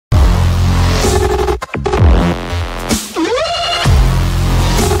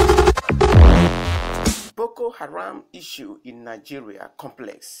Haram issue in Nigeria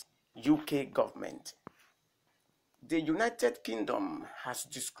complex. UK government. The United Kingdom has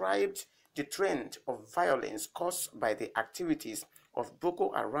described the trend of violence caused by the activities of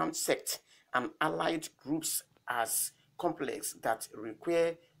Boko Haram sect and allied groups as complex that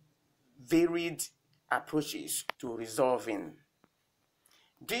require varied approaches to resolving.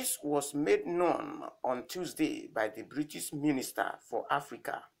 This was made known on Tuesday by the British Minister for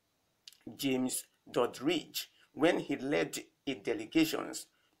Africa, James Doddridge, when he led a delegation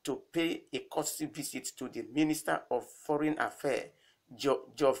to pay a courtesy visit to the Minister of Foreign Affairs,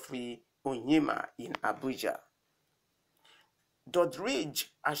 Geoffrey Onyema, in Abuja. Doddridge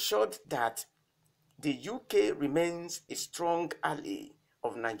assured that the UK remains a strong ally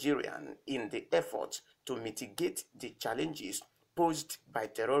of Nigeria in the effort to mitigate the challenges posed by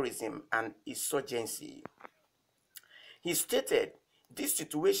terrorism and insurgency. He stated, "This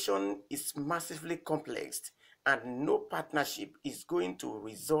situation is massively complex and no partnership is going to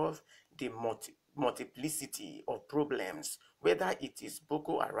resolve the multiplicity of problems, whether it is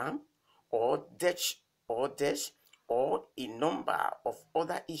Boko Haram or Daesh or a number of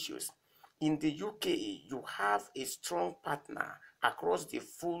other issues. In the UK, you have a strong partner across the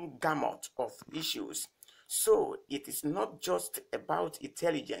full gamut of issues. So it is not just about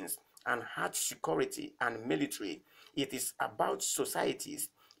intelligence and hard security and military. It is about societies.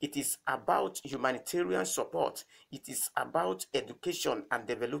 It is about humanitarian support. It is about education and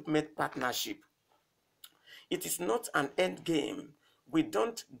development partnership. It is not an end game. We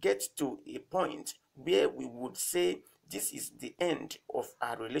don't get to a point where we would say this is the end of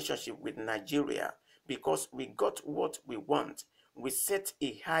our relationship with Nigeria because we got what we want. We set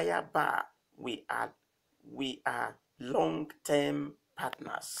a higher bar. We are long-term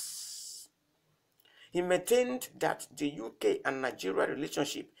partners." He maintained that the UK and Nigeria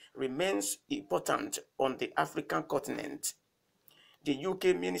relationship remains important on the African continent. The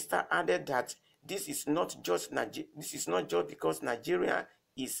UK minister added that this is not just because Nigeria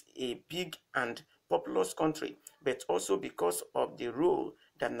is a big and populous country, but also because of the role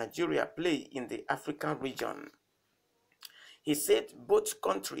that Nigeria plays in the African region. He said both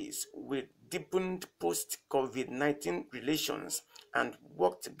countries will deepen post-COVID-19 relations and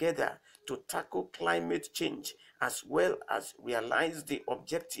work together to tackle climate change as well as realize the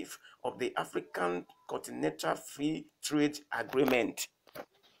objective of the African Continental Free Trade Agreement.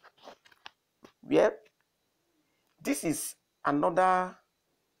 Well, this is another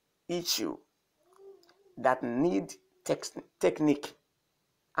issue that need technique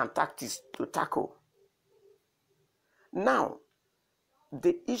and tactics to tackle. Now,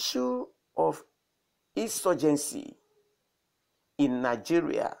 the issue of insurgency in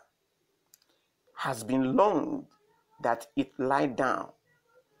Nigeria has been long that it lied down,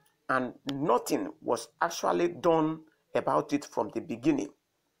 and nothing was actually done about it from the beginning.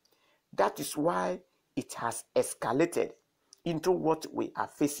 That is why it has escalated into what we are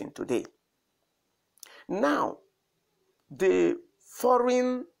facing today. Now, the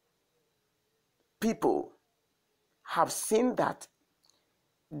foreign people have seen that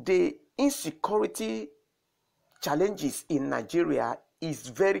the insecurity challenges in Nigeria is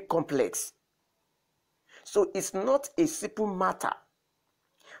very complex. So it's not a simple matter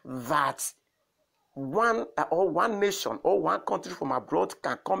that one nation or one country from abroad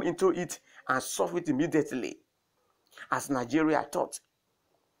can come into it and solve it immediately, as Nigeria thought.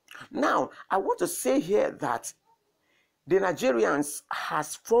 Now, I want to say here that the Nigerians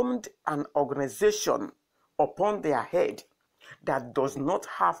has formed an organization upon their head that does not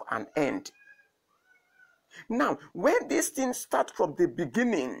have an end. Now, when these things start from the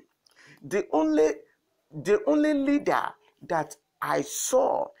beginning, the only leader that I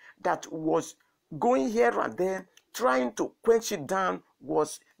saw that was going here and there trying to quench it down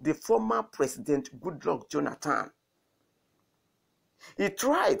was the former President Goodluck Jonathan. He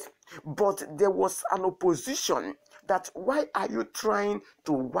tried, but there was an opposition that why are you trying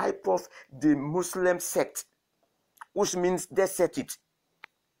to wipe off the Muslim sect, which means they set it.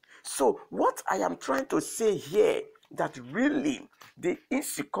 So what I am trying to say here, that really the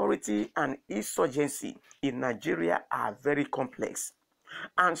insecurity and insurgency in Nigeria are very complex.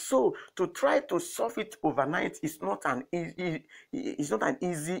 And so to try to solve it overnight is not an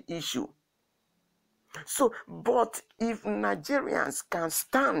easy issue. So, but if Nigerians can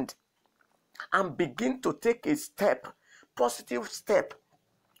stand and begin to take a positive step,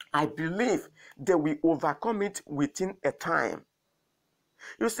 I believe they will overcome it within a time.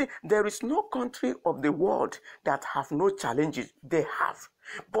 You see, there is no country of the world that have no challenges. They have.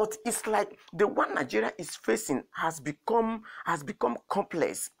 But it's like the one Nigeria is facing has become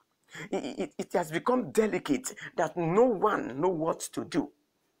complex. It has become delicate that no one knows what to do.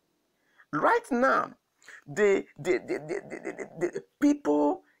 Right now, the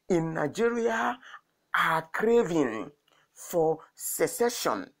people in Nigeria are craving for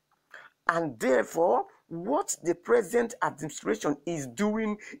secession, and therefore what the present administration is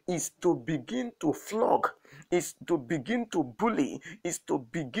doing is to begin to flog, is to begin to bully, is to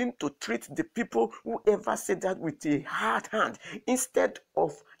begin to treat the people who ever said that with a hard hand instead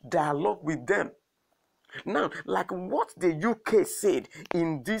of dialogue with them. Now, like what the UK said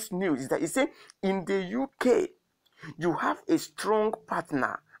in this news is that it said in the UK you have a strong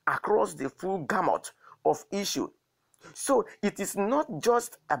partner across the full gamut of issues. So it is not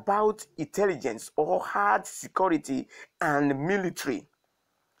just about intelligence or hard security and military.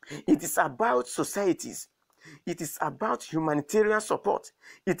 It is about societies. It is about humanitarian support.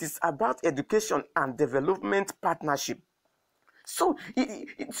 It is about education and development partnership. So,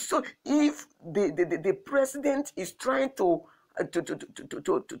 if the president is trying to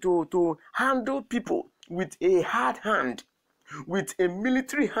handle people with a hard hand, with a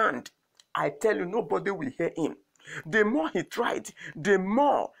military hand, I tell you, nobody will hear him. The more he tried, the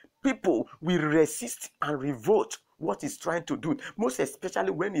more people will resist and revolt what he's trying to do, most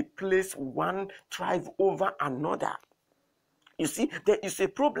especially when he places one tribe over another. You see, there is a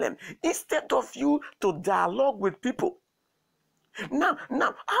problem. Instead of you to dialogue with people, now,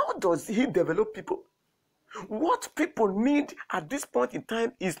 how does he develop people? What people need at this point in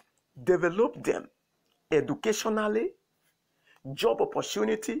time is develop them educationally, job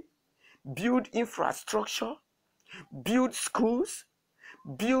opportunity, build infrastructure, build schools,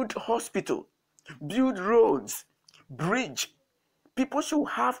 build hospital, build roads, bridge. People should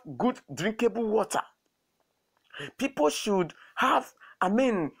have good drinkable water. People should have,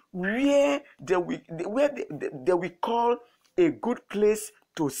 where they will call a good place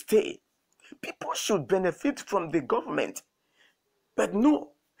to stay. People should benefit from the government. But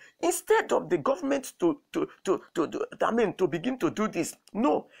no, instead of the government to begin to do this,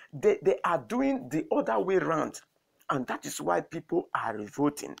 no, they are doing the other way around. And that is why people are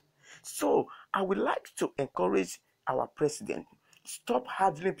revolting. So I would like to encourage our president, stop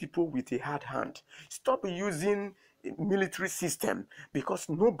handling people with a hard hand. Stop using military system, because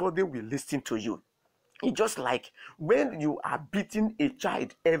nobody will listen to you. It's just like when you are beating a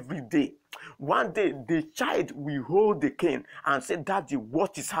child every day. One day the child will hold the cane and say, "Daddy,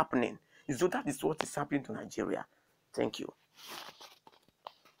 what is happening?" So that is what is happening to Nigeria. Thank you.